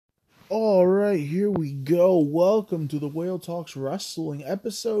All right, here we go. Welcome to the Whale Talks Wrestling,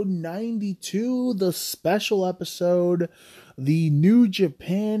 episode 92, the special episode, the New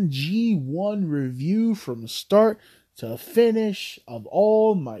Japan G1 review from start to finish of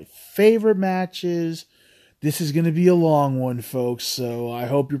all my favorite matches. This is going to be a long one, folks, so I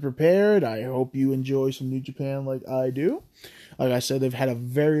hope you're prepared. I hope you enjoy some New Japan like I do. Like I said, they've had a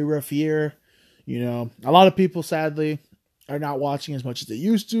very rough year. You know, a lot of people, sadly, are not watching as much as they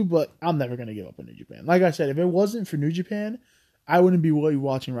used to, but I'm never going to give up on New Japan. Like I said, if it wasn't for New Japan, I wouldn't be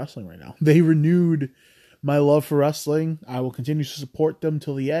watching wrestling right now. They renewed my love for wrestling. I will continue to support them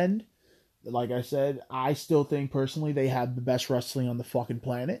till the end. Like I said, I still think personally they have the best wrestling on the fucking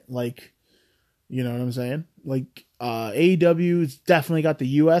planet. Like, you know what I'm saying? Like, AEW's definitely got the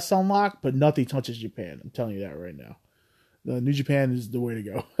US on lock, but nothing touches Japan. I'm telling you that right now. The New Japan is the way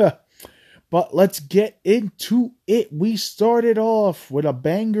to go. But let's get into it. We started off with a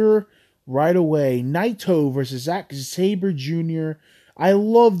banger right away. Naito versus Zack Sabre Jr. I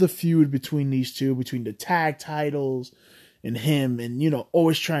love the feud between these two, between the tag titles and him, and, you know,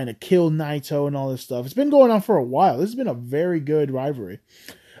 always trying to kill Naito and all this stuff. It's been going on for a while. This has been a very good rivalry.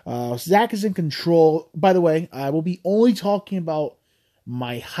 Zack is in control. By the way, I will be only talking about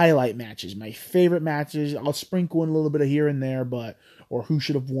my highlight matches, my favorite matches. I'll sprinkle in a little bit of here and there, or who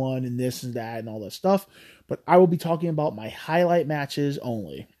should have won and this and that and all that stuff. But I will be talking about my highlight matches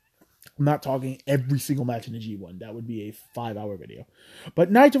only. I'm not talking every single match in the G1. That would be a 5-hour video.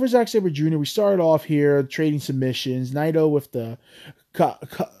 But Naito vs. Zack Sabre Jr., we started off here trading submissions. Naito with the,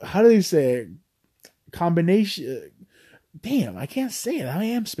 how do they say it? Combination. Damn, I can't say it. I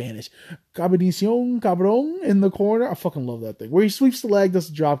am Spanish. Combinacion cabron in the corner. I fucking love that thing. Where he sweeps the leg, does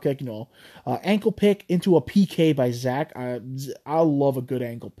the drop kick, you know. Ankle pick into a PK by Zack. I love a good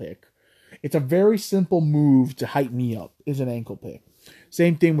ankle pick. It's a very simple move to hype me up, is an ankle pick.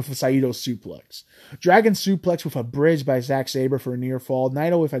 Same thing with the Saito suplex. Dragon suplex with a bridge by Zack Sabre for a near fall.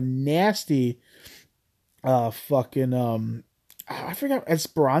 Naito with a nasty I forgot,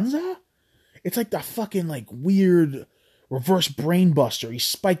 Esperanza? It's like the fucking like weird reverse brain buster. He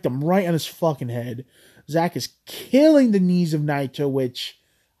spiked him right on his fucking head. Zack is killing the knees of Naito, which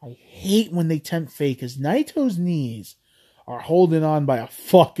I hate when they tempt fate, because Naito's knees are holding on by a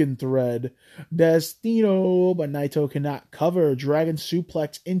fucking thread. Destino, but Naito cannot cover. Dragon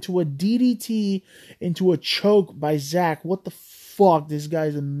suplex into a DDT, into a choke by Zack. What the fuck? This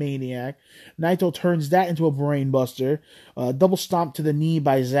guy's a maniac. Naito turns that into a brain buster. Double stomp to the knee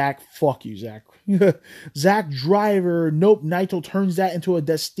by Zack. Fuck you, Zack. Zack driver. Nope. Naito turns that into a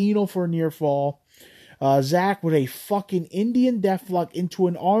Destino for a near fall. Zack with a fucking Indian deathlock into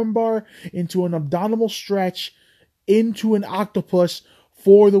an armbar, into an abdominal stretch, into an octopus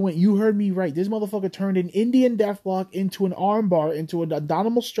for the win. You heard me right. This motherfucker turned an Indian deathlock into an armbar, into an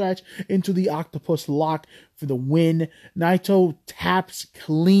abdominal stretch, into the octopus lock for the win. Naito taps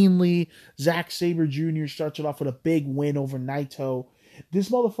cleanly. Zack Sabre Jr. starts it off with a big win over Naito. This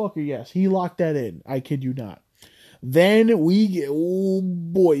motherfucker, yes, he locked that in. I kid you not. Then we get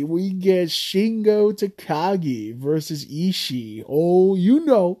Shingo Takagi versus Ishii. Oh, you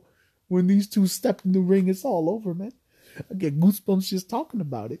know, when these two step in the ring, it's all over, man. I get goosebumps just talking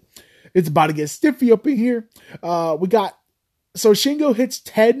about it. It's about to get stiffy up in here. So Shingo hits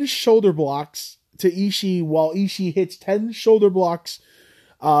 10 shoulder blocks to Ishii, while Ishii hits 10 shoulder blocks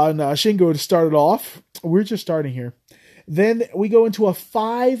on Shingo to start it off. We're just starting here. Then we go into a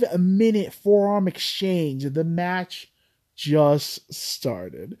 5-minute forearm exchange. The match just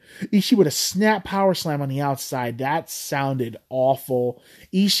started. Ishii with a snap power slam on the outside. That sounded awful.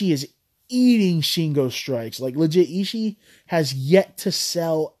 Ishii is eating Shingo strikes. Like, legit, Ishii has yet to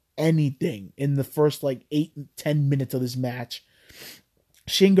sell anything in the first, 8-10 minutes of this match.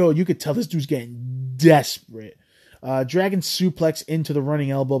 Shingo, you could tell this dude's getting desperate. Dragon suplex into the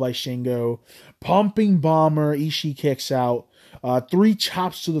running elbow by Shingo. Pumping bomber. Ishii kicks out. 3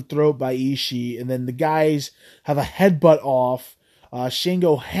 chops to the throat by Ishii. And then the guys have a headbutt off.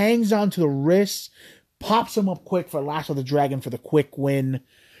 Shingo hangs onto the wrist. Pops him up quick for Lash of the Dragon for the quick win.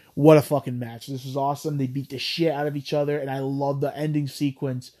 What a fucking match. This was awesome. They beat the shit out of each other. And I love the ending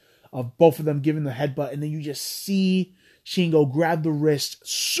sequence of both of them giving the headbutt. And then you just see Shingo grab the wrist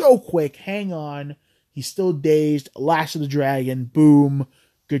so quick. Hang on. He's still dazed. Lash of the Dragon. Boom.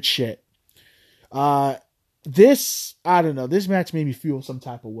 Good shit. I don't know. This match made me feel some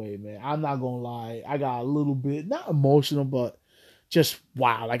type of way, man. I'm not going to lie. I got a little bit, not emotional, but just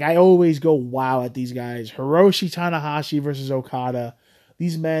wow. Like, I always go wow at these guys. Hiroshi Tanahashi versus Okada.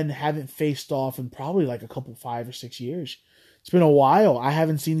 These men haven't faced off in probably like a couple 5 or 6 years. It's been a while. I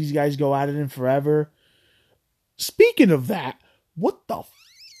haven't seen these guys go at it in forever. Speaking of that, what the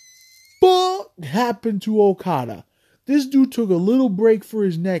happened to Okada? This dude took a little break for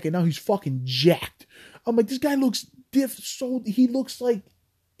his neck, and now he's fucking jacked. I'm like, this guy looks he looks like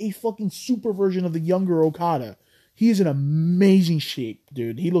a fucking super version of the younger Okada. He is in amazing shape,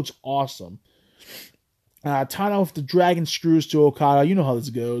 dude. He looks awesome. Tana with the dragon screws to Okada. You know how this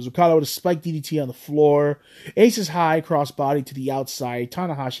goes. Okada with a spike DDT on the floor. Aces high, crossbody to the outside.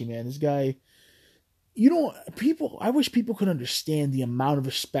 Tanahashi, man, this guy. I wish people could understand the amount of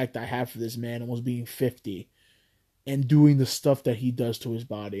respect I have for this man almost being 50 and doing the stuff that he does to his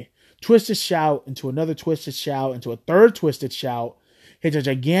body. Twisted shout into another twisted shout into a third twisted shout. Hits a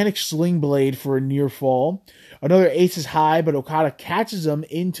gigantic sling blade for a near fall. Another aces high, but Okada catches him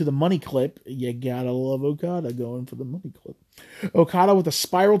into the money clip. You gotta love Okada going for the money clip. Okada with a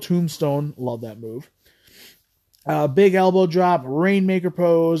spiral tombstone. Love that move. Big elbow drop, Rainmaker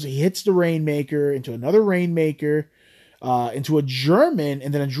pose. He hits the Rainmaker into another Rainmaker, into a German,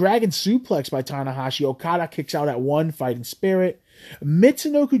 and then a Dragon suplex by Tanahashi. Okada kicks out at one, fighting spirit.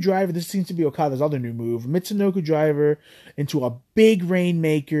 Mitsunoku driver, this seems to be Okada's other new move. Mitsunoku driver into a big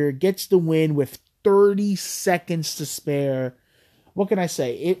Rainmaker, gets the win with 30 seconds to spare. What can I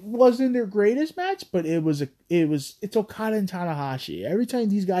say? It wasn't their greatest match, but it's Okada and Tanahashi. Every time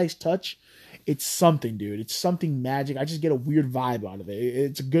these guys touch, it's something, dude. It's something magic. I just get a weird vibe out of it.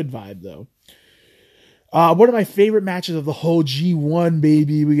 It's a good vibe, though. One of my favorite matches of the whole G1,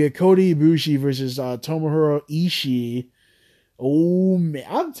 baby. We get Kota Ibushi versus Tomohiro Ishii. Oh, man.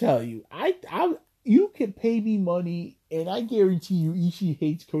 I'm telling you, you can pay me money, and I guarantee you Ishii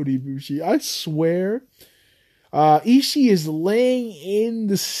hates Kota Ibushi. I swear. Ishii is laying in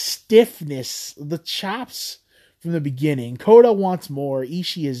the stiffness, the chops from the beginning. Kota wants more.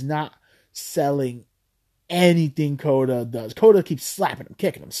 Ishii is not selling anything Kota does. Kota keeps slapping him,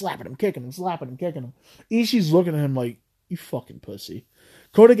 kicking him, slapping him, kicking him, slapping him, kicking him. Ishii's looking at him like, you fucking pussy.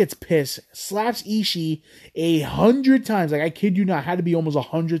 Kota gets pissed, slaps Ishii 100 times. Like, I kid you not, had to be almost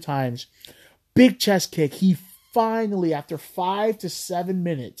 100 times. Big chest kick. He finally, after 5 to 7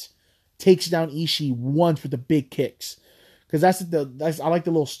 minutes, takes down Ishii once with the big kicks. Because I like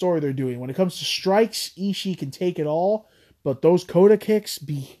the little story they're doing. When it comes to strikes, Ishii can take it all, but those Kota kicks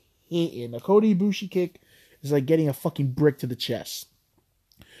be hitting. A Kota Ibushi kick is like getting a fucking brick to the chest.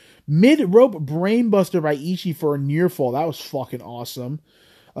 Mid-rope brainbuster by Ishii for a near fall. That was fucking awesome.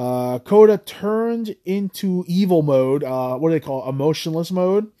 Kota turned into evil mode. What do they call it? Emotionless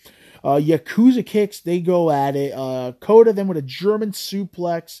mode. Yakuza kicks. They go at it. Kota then with a German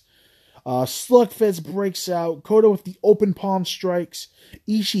suplex. Slugfest breaks out. Kota with the open palm strikes.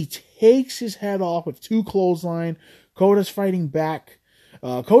 Ishii takes his head off with 2 clothesline. Kota's fighting back.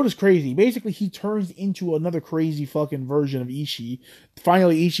 Kota's crazy. Basically, he turns into another crazy fucking version of Ishii.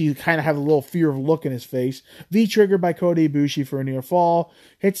 Finally, Ishii kind of has a little fear of look in his face. V-trigger by Kota Ibushi for a near fall.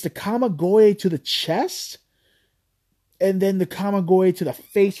 Hits the Kamagoye to the chest. And then the Kamagoye to the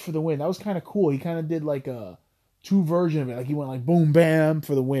face for the win. That was kind of cool. He kind of did like a 2 version of it. Like he went like boom, bam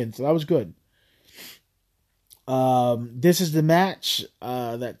for the win. So that was good. This is the match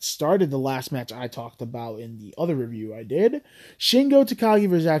that started the last match I talked about in the other review I did. Shingo Takagi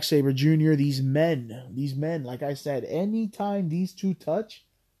versus Zack Sabre Jr. These men, like I said, anytime these two touch,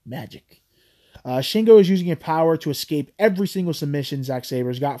 magic. Shingo is using his power to escape every single submission Zack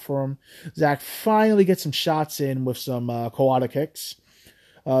Sabre's got for him. Zack finally gets some shots in with some Kawada kicks.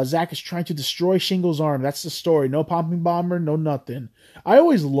 Zack is trying to destroy Shingo's arm. That's the story. No pumping bomber, no nothing. I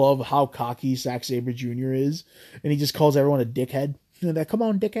always love how cocky Zack Sabre Jr. is. And he just calls everyone a dickhead. Come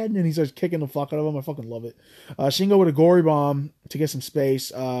on, dickhead. And he starts kicking the fuck out of him. I fucking love it. Shingo with a gory bomb to get some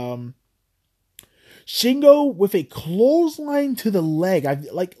space. Shingo with a clothesline to the leg.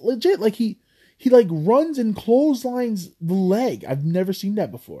 He runs and clotheslines the leg. I've never seen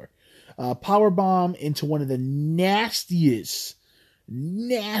that before. Power bomb into one of the nastiest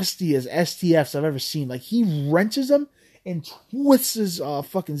STFs I've ever seen. Like, he wrenches them and twists his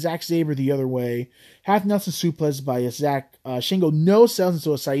fucking Zack Sabre the other way. Half Nelson suplex by Zack. Shingo no sells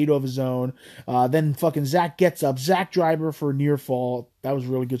into a Saito of his own. Then fucking Zack gets up. Zack driver for a near fall. That was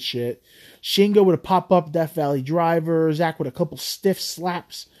really good shit. Shingo with a pop-up Death Valley driver. Zack with a couple stiff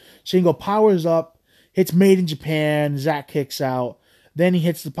slaps. Shingo powers up. Hits Made in Japan. Zack kicks out. Then he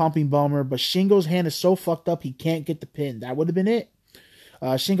hits the pumping bomber. But Shingo's hand is so fucked up he can't get the pin. That would have been it.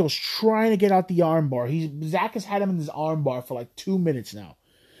 Shingo's trying to get out the armbar. Zack has had him in his armbar for like 2 minutes now.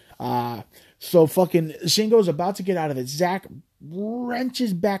 So fucking Shingo's about to get out of it. Zack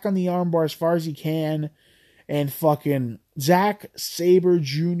wrenches back on the armbar as far as he can. And fucking Zack Sabre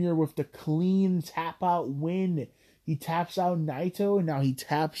Jr. with the clean tap out win. He taps out Naito, and now he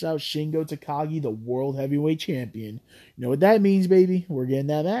taps out Shingo Takagi, the World Heavyweight Champion. You know what that means, baby? We're getting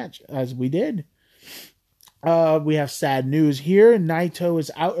that match, as we did. We have sad news here. Naito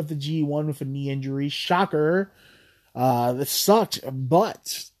is out of the G1 with a knee injury. Shocker. This sucks,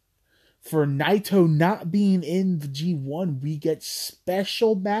 but for Naito not being in the G1, we get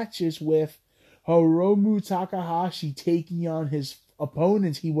special matches with Hiromu Takahashi taking on his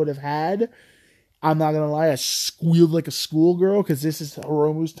opponents he would have had. I'm not going to lie, I squealed like a schoolgirl because this is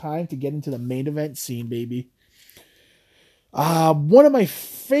Hiromu's time to get into the main event scene, baby. One of my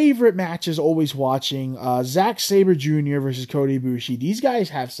favorite matches always watching, Zack Sabre Jr. versus Kota Ibushi. These guys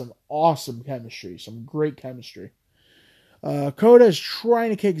have some awesome chemistry, some great chemistry. Kota is trying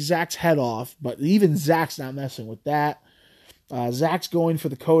to kick Zack's head off, but even Zack's not messing with that. Zack's going for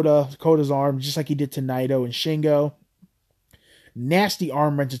Kota's arm, just like he did to Naito and Shingo. Nasty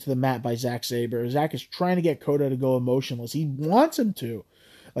arm wrench to the mat by Zack Sabre. Zack is trying to get Kota to go emotionless. He wants him to.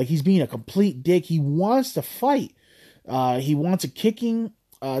 Like, he's being a complete dick. He wants to fight. He wants a kicking.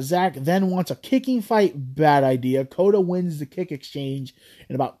 Zack then wants a kicking fight. Bad idea. Kota wins the kick exchange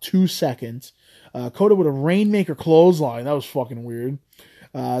in about 2 seconds. Kota with a Rainmaker clothesline. That was fucking weird.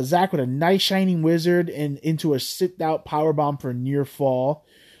 Zack with a nice shining wizard and into a sit-out powerbomb for a near fall.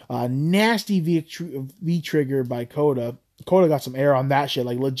 Nasty V-trigger by Kota. Kota got some air on that shit.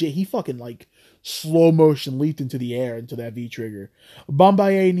 Like, legit, he fucking, like, slow motion leaped into the air into that V-trigger.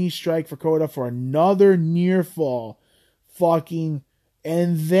 Bombaye knee strike for Kota for another near fall. Fucking,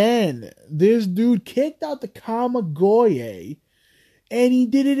 and then this dude kicked out the Kamigoye, and he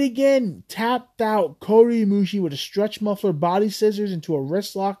did it again. Tapped out Kota Ibushi with a stretch muffler body scissors into a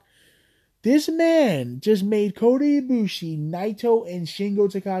wrist lock. This man just made Kota Ibushi, Naito, and Shingo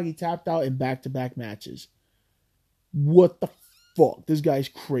Takagi tapped out in back-to-back matches. What the fuck? This guy's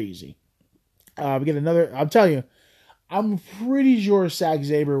crazy. We get another. I'm telling you, I'm pretty sure Zack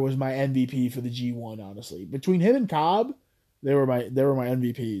Sabre was my MVP for the G1. Honestly, between him and Cobb, they were my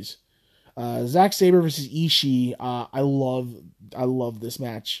MVPs. Zack Sabre versus Ishii. I love this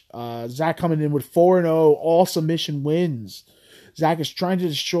match. Zack coming in with 4-0, all submission wins. Zack is trying to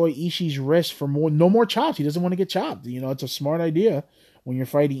destroy Ishii's wrist for no more chops. He doesn't want to get chopped. You know, it's a smart idea when you're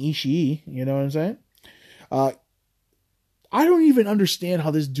fighting Ishii. You know what I'm saying? I don't even understand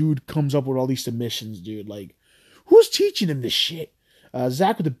how this dude comes up with all these submissions, dude. Like, who's teaching him this shit?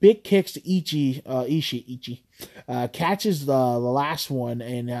 Zack with the big kicks to Ishii. Catches the last one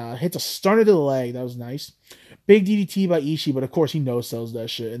and hits a stunner to the leg. That was nice. Big DDT by Ishii, but of course he no-sells that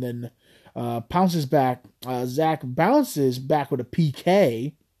shit. And then pounces back. Zack bounces back with a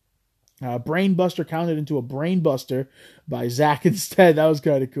PK. Brainbuster counted into a brainbuster by Zack instead. That was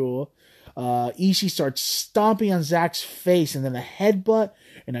kind of cool. Ishii starts stomping on Zack's face, and then a headbutt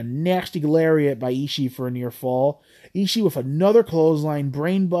and a nasty lariat by Ishii for a near fall. Ishii with another clothesline,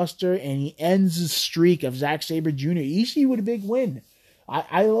 brainbuster, and he ends the streak of Zack Sabre Jr. Ishii with a big win.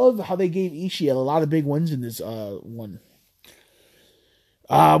 I love how they gave Ishii a lot of big wins in this one.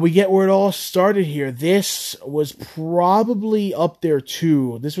 We get where it all started here. This was probably up there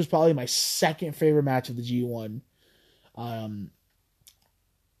too. This was probably my second favorite match of the G1.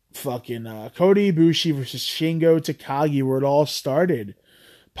 Kota Ibushi versus Shingo Takagi, where it all started.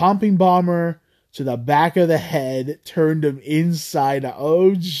 Pumping bomber to the back of the head, turned him inside out.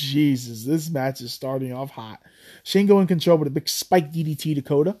 Oh, Jesus. This match is starting off hot. Shingo in control with a big spike DDT to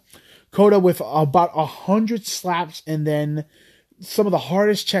Kota. Kota with about 100 slaps and then some of the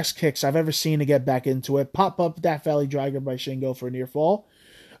hardest chest kicks I've ever seen to get back into it. Pop up Death Valley Driver by Shingo for a near fall.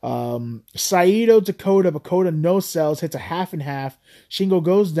 Saito to Kota, but Kota no sells, hits a half and half. Shingo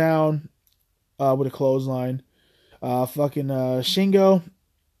goes down with a clothesline. Shingo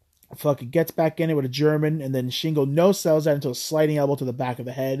gets back in it with a German, and then Shingo no sells that into a sliding elbow to the back of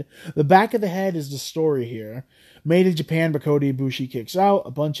the head. The back of the head is the story here. Made in Japan, but Kota Ibushi kicks out.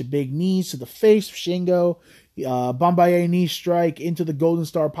 A bunch of big knees to the face of Shingo. Bombaye knee strike into the Golden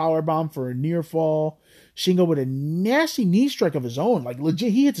Star Powerbomb for a near fall. Shingo with a nasty knee strike of his own. Like,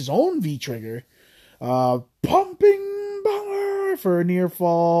 legit, he hits his own V-trigger. Pumping bomber for a near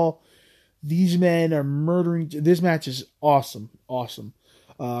fall. These men are murdering. This match is awesome. Awesome.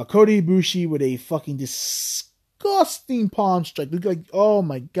 Kota Ibushi with a fucking disgusting palm strike. Look like, oh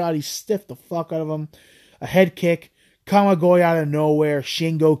my god, he stiffed the fuck out of him. A head kick. Kamigoye out of nowhere.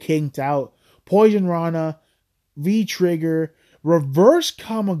 Shingo kinked out. Poison Rana. V-trigger. Reverse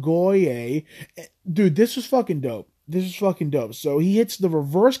Kamigoye. Dude, this was fucking dope. So he hits the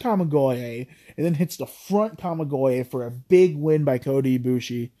reverse Kamigoye and then hits the front Kamigoye for a big win by Kota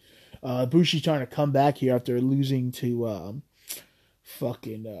Ibushi. Ibushi trying to come back here after losing to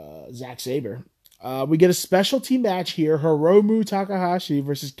Zack Sabre. We get a specialty match here. Hiromu Takahashi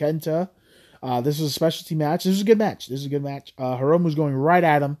versus Kenta. This was a specialty match. This is a good match. Hiromu's going right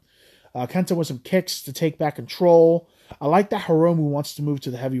at him. Kenta with some kicks to take back control. I like that Hiromu wants to move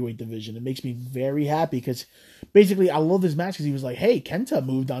to the heavyweight division. It makes me very happy because basically I love this match because he was like, hey, Kenta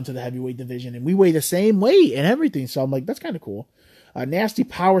moved on to the heavyweight division and we weigh the same weight and everything. So I'm like, that's kind of cool. Nasty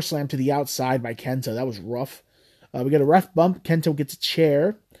power slam to the outside by Kenta. That was rough. We get a ref bump. Kenta gets a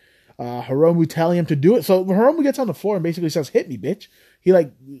chair. Hiromu telling him to do it. So Hiromu gets on the floor and basically says, hit me, bitch. He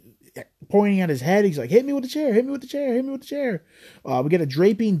like pointing at his head. He's like, hit me with the chair, hit me with the chair, hit me with the chair. We get a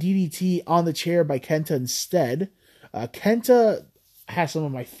draping DDT on the chair by Kenta instead. Kenta has some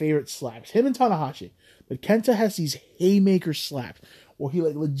of my favorite slaps. Him and Tanahashi. But Kenta has these haymaker slaps where he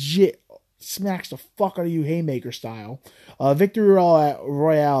like legit smacks the fuck out of you haymaker style. Victory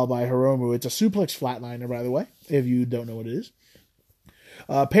Royale by Hiromu. It's a suplex flatliner, by the way, if you don't know what it is.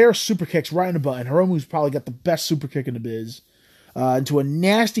 Pair of super kicks right in the butt. And Hiromu's probably got the best super kick in the biz. Into a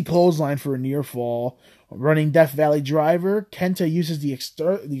nasty clothesline for a near fall. Running Death Valley Driver. Kenta uses the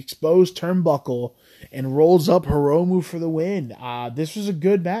exposed turnbuckle and rolls up Hiromu for the win. This was a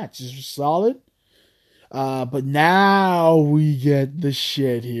good match. This was solid. But now we get the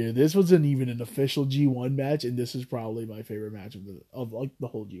shit here. This wasn't even an official G1 match, and this is probably my favorite match of like the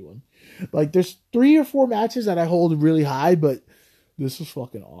whole G1. Like, there's 3 or 4 matches that I hold really high, but this was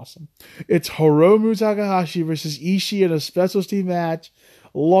fucking awesome. It's Hiromu Takahashi versus Ishii in a special team match.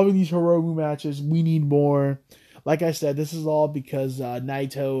 Loving these Hiromu matches. We need more. Like I said, this is all because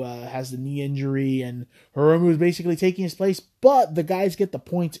Naito has the knee injury and Hiromu is basically taking his place, but the guys get the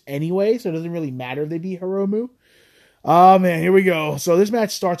points anyway, so it doesn't really matter if they beat Hiromu. Oh, man, here we go. So this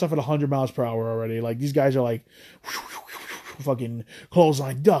match starts off at 100 miles per hour already. Like, these guys are like, fucking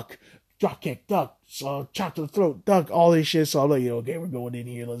clothesline, duck, drop kick, duck, chop to the throat, duck, all this shit. So I'm like, okay, we're going in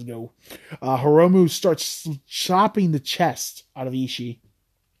here, let's go. Hiromu starts chopping the chest out of Ishii.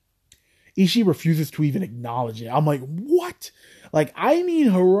 Ishii refuses to even acknowledge it. I'm like, what? Like, I mean,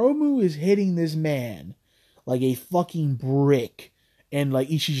 Hiromu is hitting this man like a fucking brick. And, like,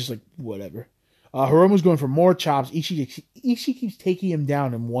 Ishii's just like, whatever. Hiromu's going for more chops. Ishii keeps taking him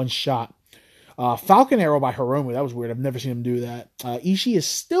down in one shot. Falcon Arrow by Hiromu. That was weird. I've never seen him do that. Ishii is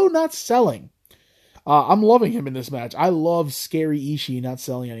still not selling. I'm loving him in this match. I love scary Ishii not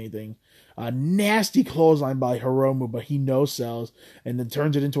selling anything. Nasty clothesline by Hiromu, but he no-sells and then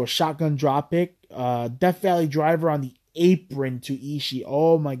turns it into a shotgun dropkick. Death Valley Driver on the apron to Ishii.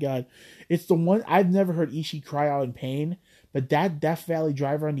 Oh my god. It's the one, I've never heard Ishii cry out in pain, but that Death Valley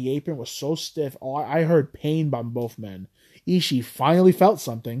Driver on the apron was so stiff. I heard pain by both men. Ishii finally felt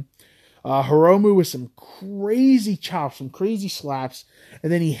something. Hiromu with some crazy chops, some crazy slaps,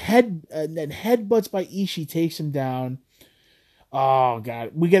 and then headbutts by Ishii, takes him down. Oh,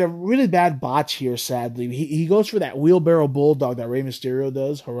 God. We get a really bad botch here, sadly. He goes for that wheelbarrow bulldog that Rey Mysterio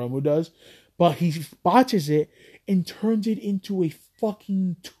does, Hiromu does, but he botches it and turns it into a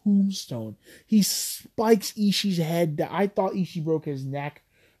fucking tombstone. He spikes Ishii's head. I thought Ishii broke his neck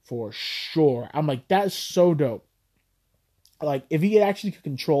for sure. I'm like, that's so dope. Like, if he actually could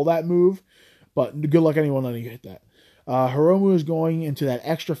control that move, but good luck anyone letting you hit that. Hiromu is going into that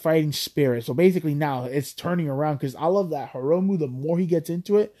extra fighting spirit. So basically now it's turning around because I love that Hiromu, the more he gets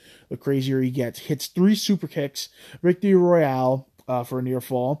into it, the crazier he gets. Hits 3 super kicks. Victory Royale for a near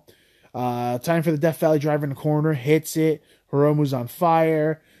fall. Time for the Death Valley Driver in the corner. Hits it. Hiromu's on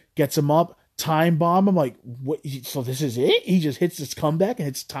fire. Gets him up. Time bomb. I'm like, what? So this is it? He just hits this comeback and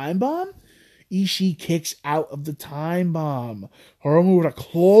hits time bomb? Ishii kicks out of the time bomb. Hiromu with a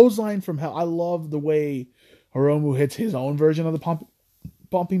clothesline from hell. I love the way Hiromu hits his own version of the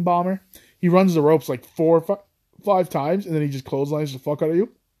pumping bomber. He runs the ropes like 4 or 5 times, and then he just clotheslines the fuck out of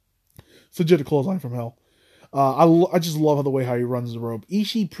you. It's legit a clothesline from hell. I just love the way how he runs the rope.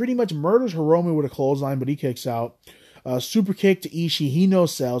 Ishii pretty much murders Hiromu with a clothesline, but he kicks out. Super kick to Ishii. He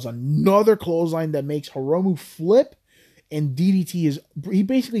no-sells. Another clothesline that makes Hiromu flip, and DDT he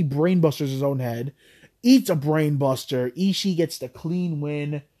basically brainbusters his own head. Eats a brainbuster. Ishii gets the clean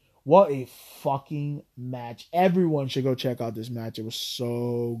win. What a fucking match. Everyone should go check out this match. It was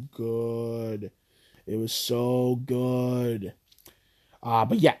so good. It was so good.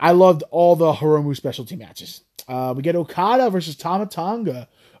 But yeah, I loved all the Hiromu specialty matches. We get Okada versus Tama Tonga.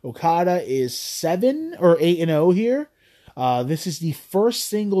 Okada is 7 or 8-0 here. This is the first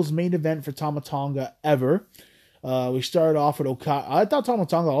singles main event for Tama Tonga ever. We started off with Okada. I thought Tama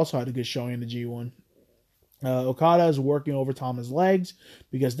Tonga also had a good showing in the G1. Okada is working over Tama's legs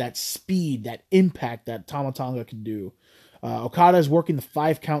because that speed, that impact that Tama Tonga can do. Okada is working the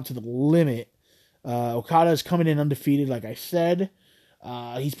 5 count to the limit. Okada is coming in undefeated, like I said.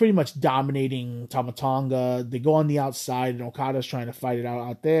 He's pretty much dominating Tama Tonga. They go on the outside, and Okada's trying to fight it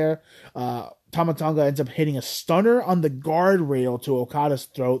out there. Tama Tonga ends up hitting a stunner on the guardrail to Okada's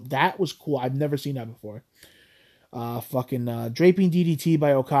throat. That was cool. I've never seen that before. Draping DDT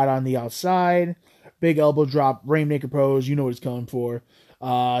by Okada on the outside. Big elbow drop, Rainmaker pose. You know what he's coming for.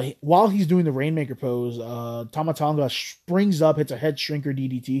 While he's doing the Rainmaker pose, Tama Tonga springs up, hits a head shrinker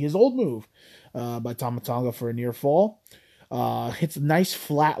DDT, his old move, by Tama Tonga for a near fall. Hits a nice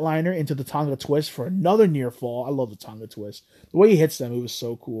flatliner into the Tonga twist for another near fall. I love the Tonga twist. The way he hits them, it was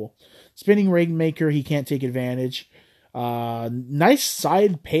so cool. Spinning Rainmaker, he can't take advantage. Nice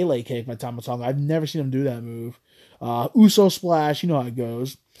side Pele kick by Tama Tonga. I've never seen him do that move. Uso splash, you know how it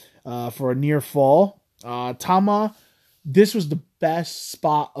goes. For a near fall. Tama, this was the best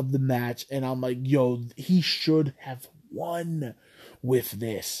spot of the match, and I'm like, yo, he should have won with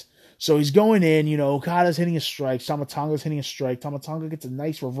this. So he's going in, Okada's hitting a strike, Tama Tonga's hitting a strike, Tama Tonga gets a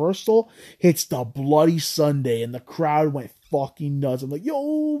nice reversal, hits the Bloody Sunday, and the crowd went fucking nuts. I'm like,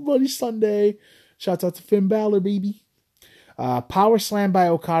 yo, Bloody Sunday. Shouts out to Finn Balor, baby. Power slam by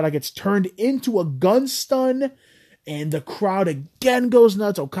Okada gets turned into a gun stun, and the crowd again goes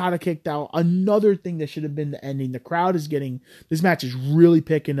nuts. Okada kicked out. Another thing that should have been the ending. The crowd is this match is really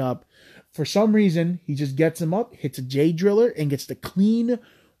picking up. For some reason, he just gets him up, hits a J Driller, and gets the clean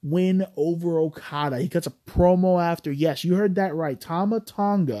win over Okada. He cuts a promo after. Yes, you heard that right. Tama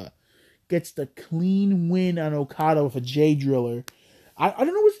Tonga gets the clean win on Okada with a J Driller. I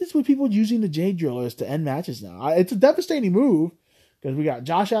don't know what's this with people using the J Drillers to end matches now. It's a devastating move because we got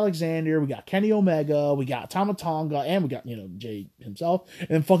Josh Alexander, we got Kenny Omega, we got Tama Tonga, and we got, Jay himself, and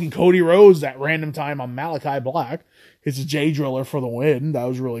then fucking Cody Rhodes that random time on Malachi Black. It's a J Driller for the win. That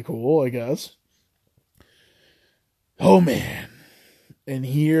was really cool, I guess. Oh, man. And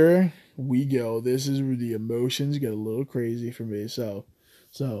here we go. This is where the emotions get a little crazy for me. So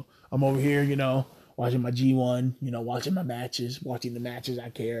I'm over here, watching my G1, watching my matches, watching the matches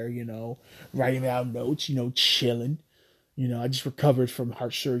I care, writing down notes, chilling. I just recovered from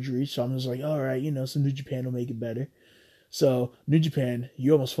heart surgery, so I'm just like, all right, some New Japan will make it better. So, New Japan,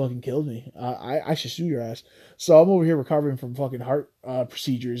 you almost fucking killed me. I should sue your ass. So I'm over here recovering from fucking heart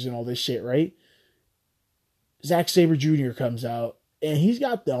procedures and all this shit, right? Zack Sabre Jr. comes out, and he's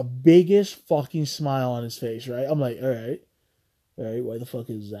got the biggest fucking smile on his face, right? I'm like, all right, why the fuck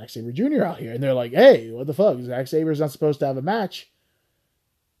is Zack Sabre Jr. out here? And they're like, hey, what the fuck? Zack Sabre's not supposed to have a match.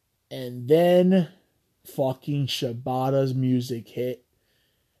 And then fucking Shibata's music hit.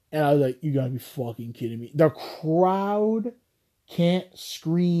 And I was like, you gotta be fucking kidding me. The crowd can't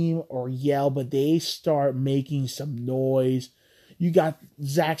scream or yell, but they start making some noise. You got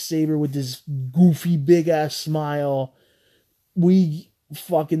Zack Sabre with this goofy big ass smile.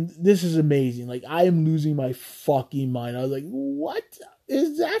 This is amazing. Like, I am losing my fucking mind. I was like, what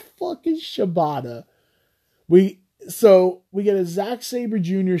is that fucking Shibata? We get a Zack Sabre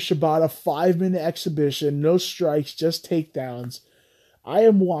Jr. Shibata 5-minute exhibition, no strikes, just takedowns. I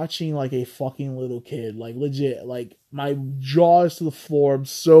am watching like a fucking little kid, like legit, like my jaw is to the floor. I'm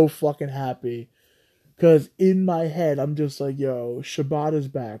so fucking happy. Cause in my head, I'm just like, yo, Shibata's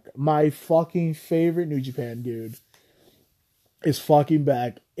back. My fucking favorite New Japan dude is fucking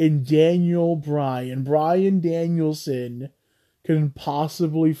back. And Bryan Danielson can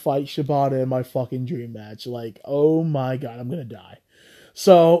possibly fight Shibata in my fucking dream match. Like, oh my god, I'm gonna die.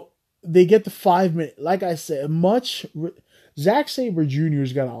 So they get the 5-minute, like I said, Zack Sabre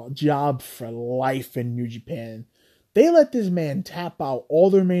Jr.'s got a job for life in New Japan. They let this man tap out all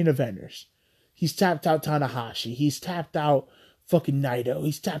their main eventers. He's tapped out Tanahashi. He's tapped out fucking Naito.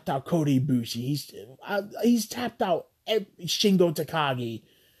 He's tapped out Kota Ibushi. He's tapped out Shingo Takagi.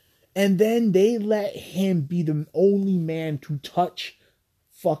 And then they let him be the only man to touch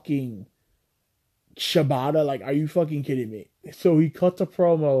fucking Shibata. Like, are you fucking kidding me? So he cuts a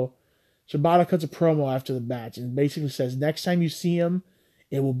promo. Shibata cuts a promo after the match and basically says, next time you see him,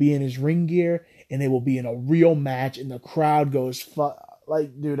 it will be in his ring gear and it will be in a real match. And the crowd goes,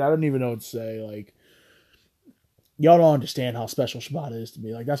 like, dude, I don't even know what to say. Like, y'all don't understand how special Shibata is to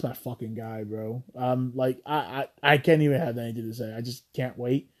me. Like, that's my fucking guy, bro. Like, I can't even have anything to say. I just can't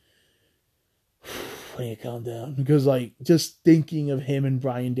wait. I need to calm down. Because, like, just thinking of him and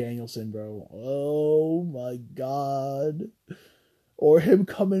Bryan Danielson, bro. Oh, my God. Or him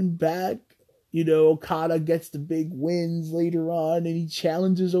coming back. Okada gets the big wins later on. And he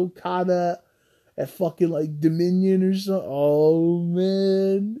challenges Okada at fucking, like, Dominion or something. Oh,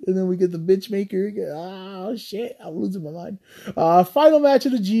 man. And then we get the bitch maker. Oh, shit. I'm losing my mind. Final match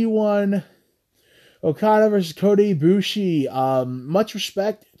of the G1. Okada versus Kota Ibushi. Much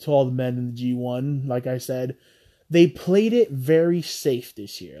respect to all the men in the G1. Like I said, they played it very safe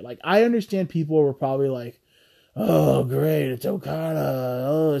this year. Like, I understand people were probably like, Oh, great, it's Okada.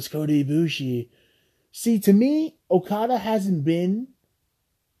 Oh, it's Kota Ibushi. See, to me, Okada hasn't been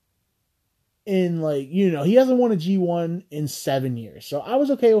in, like, he hasn't won a G1 in 7 years. So I was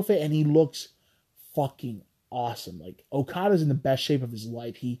okay with it, and he looks fucking awesome. Like, Okada's in the best shape of his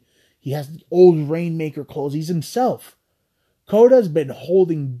life. He has the old Rainmaker clothes. He's himself. Kota's been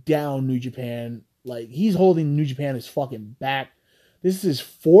holding down New Japan. Like, he's holding New Japan his fucking back. This is his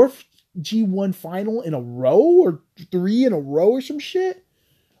fourth G1 final in a row, or 3 in a row, or some shit.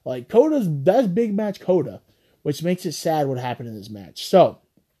 Like, that's big match Kota, which makes it sad what happened in this match. So,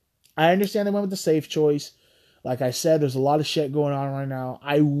 I understand they went with the safe choice. Like I said, there's a lot of shit going on right now.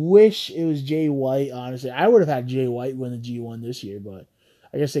 I wish it was Jay White, honestly. I would have had Jay White win the G1 this year, but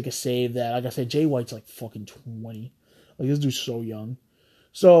I guess they could save that. Like I said, Jay White's like fucking 20. Like, this dude's so young.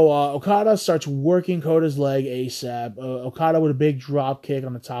 So, Okada starts working Kota's leg ASAP. Okada with a big drop kick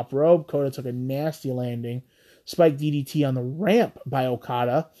on the top rope. Kota took a nasty landing. Spike DDT on the ramp by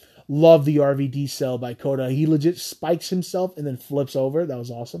Okada. Love the RVD cell by Kota. He legit spikes himself and then flips over. That was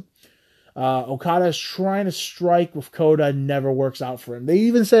awesome. Okada is trying to strike with Kota. Never works out for him. They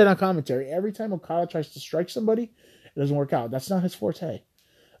even say it on commentary. Every time Okada tries to strike somebody, it doesn't work out. That's not his forte.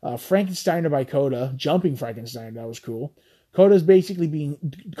 Frankensteiner by Kota. Jumping Frankensteiner. That was cool. Kota's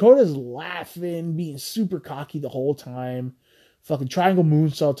laughing, being super cocky the whole time. Fucking triangle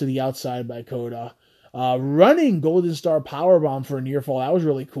moonsault to the outside by Kota. Running Golden Star powerbomb for a near fall. That was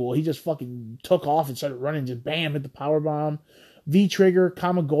really cool. He just fucking took off and started running. Just bam, hit the powerbomb. V-trigger,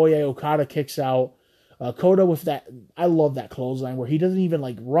 Kamigoye, Okada kicks out. Kota with that, I love that clothesline where he doesn't even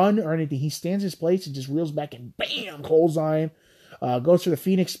like run or anything. He stands his place and just reels back and bam, clothesline. Goes for the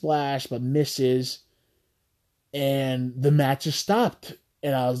Phoenix Splash, but misses. And the match just stopped.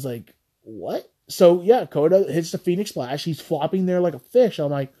 And I was like, what? So, yeah, Kota hits the Phoenix Splash. He's flopping there like a fish.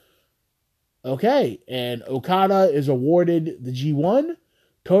 I'm like, okay. And Okada is awarded the G1.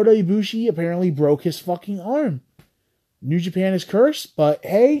 Kota Ibushi apparently broke his fucking arm. New Japan is cursed, but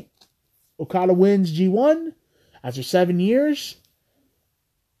hey, Okada wins G1 after 7 years.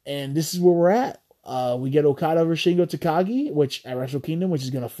 And this is where we're at. We get Okada over Shingo Takagi, which at Wrestle Kingdom, which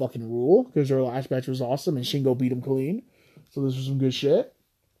is going to fucking rule because their last match was awesome and Shingo beat him clean. So this was some good shit.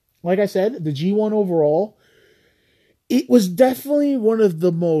 Like I said, the G1 overall, it was definitely one of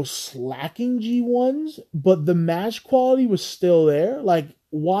the most lacking G1s, but the match quality was still there. Like,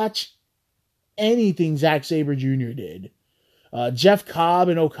 watch anything Zack Sabre Jr. did. Jeff Cobb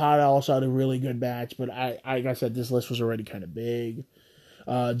and Okada also had a really good match, but like I said, this list was already kind of big.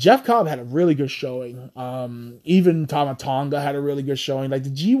 Jeff Cobb had a really good showing. Even Tama Tonga had a really good showing. Like, the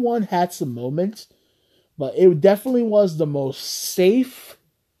G1 had some moments, but it definitely was the most safe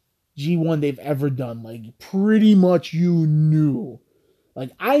G1 they've ever done. Like, pretty much you knew.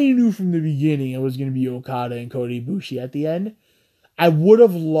 Like, I knew from the beginning it was going to be Okada and Kota Ibushi at the end. I would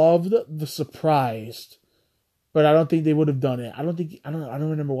have loved the surprise, but I don't think they would have done it. I don't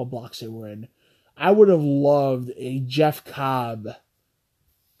remember what blocks they were in. I would have loved a Jeff Cobb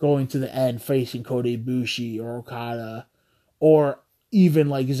going to the end facing Kota Ibushi or Okada, or even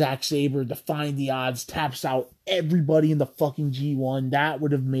like Zack Sabre defying the odds, taps out everybody in the fucking G1. That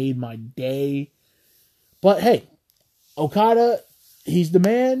would have made my day. But hey, Okada, he's the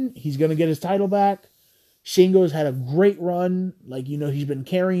man. He's going to get his title back. Shingo's had a great run. Like, he's been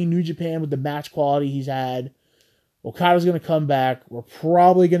carrying New Japan with the match quality he's had. Okada's going to come back. We're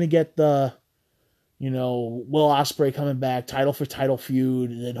probably going to get the, Will Ospreay coming back, title for title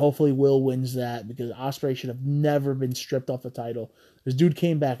feud, and then hopefully Will wins that because Ospreay should have never been stripped off the title. This dude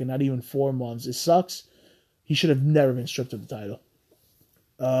came back in not even 4 months. It sucks. He should have never been stripped of the title.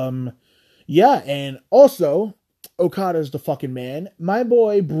 Yeah, and also, Okada's the fucking man. My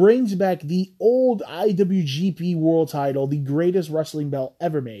boy brings back the old IWGP World title, the greatest wrestling belt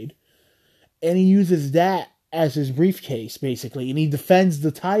ever made, and he uses that as his briefcase, basically, and he defends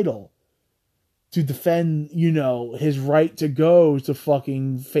the title to defend, his right to go to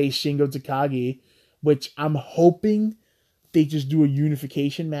fucking face Shingo Takagi, which I'm hoping they just do a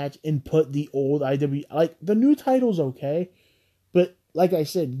unification match and put the old like, the new title's okay, but like I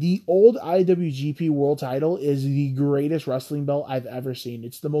said, the old IWGP World title is the greatest wrestling belt I've ever seen.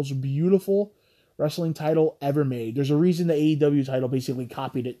 It's the most beautiful wrestling title ever made. There's a reason the AEW title basically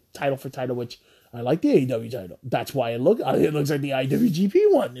copied it title for title, which I like the AEW title. That's why it looks like the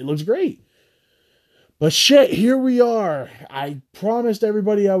IWGP one. It looks great. But shit, here we are. I promised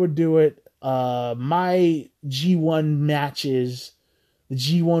everybody I would do it. My G1 matches, the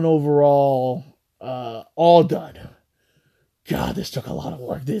G1 overall, all done. God, this took a lot of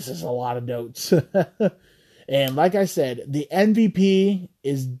work. This is a lot of notes. And like I said, the MVP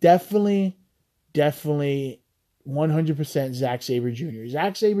is definitely 100% Zack Sabre Jr.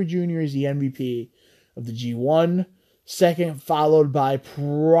 Zack Sabre Jr. is the MVP of the G1. Second, followed by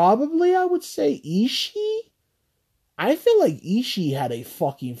probably, I would say, Ishii. I feel like Ishii had a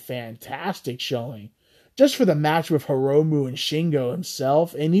fucking fantastic showing. Just for the match with Hiromu and Shingo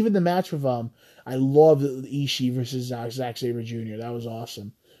himself, and even the match with I loved Ishii versus Zack Sabre Jr. That was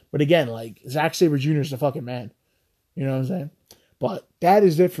awesome. But again, like, Zack Sabre Jr. is the fucking man. You know what I'm saying? But that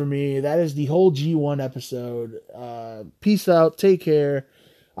is it for me. That is the whole G1 episode. Peace out. Take care.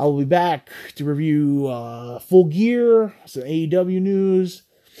 I will be back to review Full Gear, some AEW news,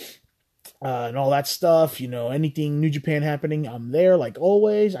 and all that stuff. You know, anything New Japan happening, I'm there like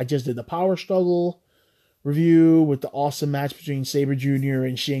always. I just did the Power Struggle review with the awesome match between Sabre Jr.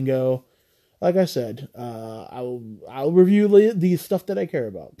 and Shingo. Like I said, I'll review the stuff that I care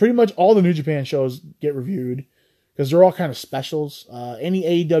about. Pretty much all the New Japan shows get reviewed because they're all kind of specials. Any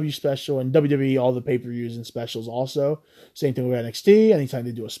AEW special and WWE, all the pay-per-views and specials also. Same thing with NXT. Anytime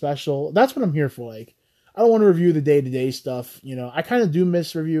they do a special, that's what I'm here for. Like, I don't want to review the day-to-day stuff. You know, I kind of do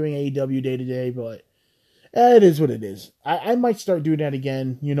miss reviewing AEW day-to-day, but it is what it is. I might start doing that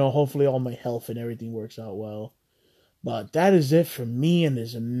again. You know, hopefully all my health and everything works out well. But that is it for me in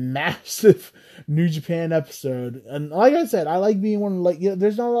this massive New Japan episode. And like I said, I like being one of, like, you know,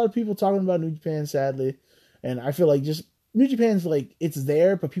 there's not a lot of people talking about New Japan, sadly. And I feel like just New Japan's like, it's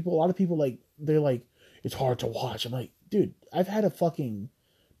there, but a lot of people, like, they're like, it's hard to watch. I'm like, dude, I've had a fucking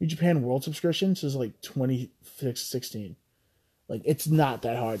New Japan World subscription since like 2016. Like, it's not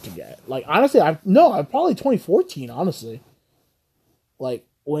that hard to get. Like, honestly, I'm probably 2014, honestly. Like,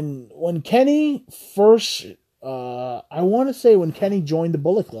 when Kenny first, I want to say when Kenny joined the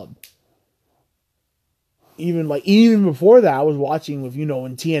Bullet Club. Even before that, I was watching with, you know,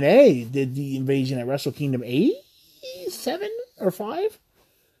 when TNA did the invasion at Wrestle Kingdom 7 or 5.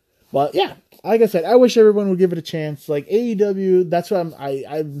 But yeah, like I said, I wish everyone would give it a chance. Like AEW, that's what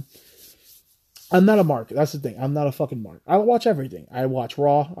I'm not a mark. That's the thing. I'm not a fucking mark. I watch everything. I watch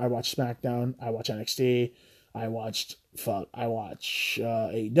Raw. I watch SmackDown. I watch NXT. I watch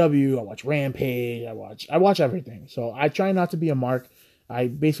AEW. I watch Rampage. I watch everything. So I try not to be a mark. I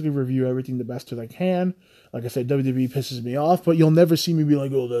basically review everything the best that I can. Like I said, WWE pisses me off, but you'll never see me be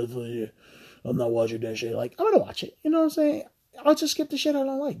like, oh, I'm not watching that shit. Like, I'm gonna watch it. You know what I'm saying? I'll just skip the shit I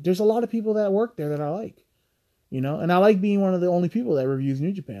don't like. There's a lot of people that work there that I like. You know, and I like being one of the only people that reviews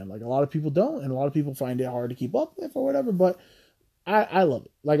New Japan. Like, a lot of people don't, and a lot of people find it hard to keep up with or whatever, but I love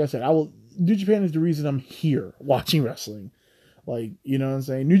it. Like I said, New Japan is the reason I'm here watching wrestling. Like, you know what I'm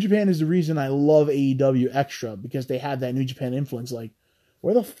saying? New Japan is the reason I love AEW extra, because they have that New Japan influence. Like,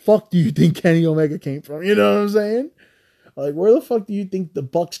 where the fuck do you think Kenny Omega came from? You know what I'm saying? Like, where the fuck do you think the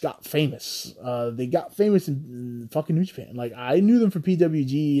Bucks got famous? They got famous in fucking New Japan. Like, I knew them for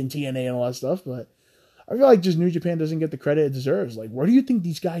PWG and TNA and all that stuff, but I feel like just New Japan doesn't get the credit it deserves. Like, where do you think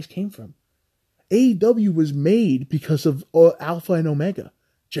these guys came from? AEW was made because of Alpha and Omega.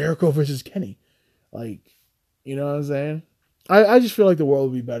 Jericho versus Kenny. Like, you know what I'm saying? I just feel like the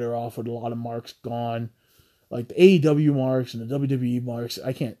world would be better off with a lot of marks gone. Like, the AEW marks and the WWE marks,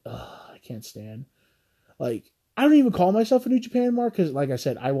 I can't stand. Like, I don't even call myself a New Japan mark, because, like I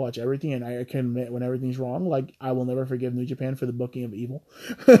said, I watch everything, and I can admit when everything's wrong. Like, I will never forgive New Japan for the booking of Evil.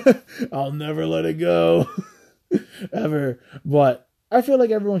 I'll never let it go. Ever. But I feel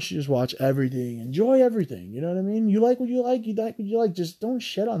like everyone should just watch everything, enjoy everything, you know what I mean? You like what you like, you like what you like, just don't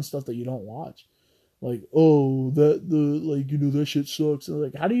shit on stuff that you don't watch. Like, oh, that shit sucks. And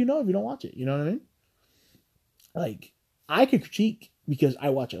like, how do you know if you don't watch it? You know what I mean? Like, I could critique because I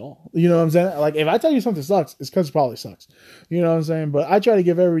watch it all. You know what I'm saying? Like, if I tell you something sucks, it's because it probably sucks. You know what I'm saying? But I try to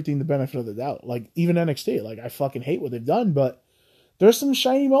give everything the benefit of the doubt. Like, even NXT, like, I fucking hate what they've done, but there's some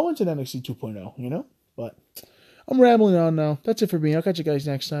shiny moments in NXT 2.0, you know? But I'm rambling on now. That's it for me. I'll catch you guys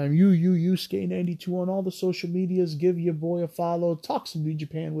next time. Skate92 on all the social medias. Give your boy a follow. Talk some New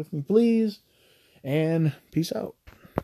Japan with me, please. And peace out.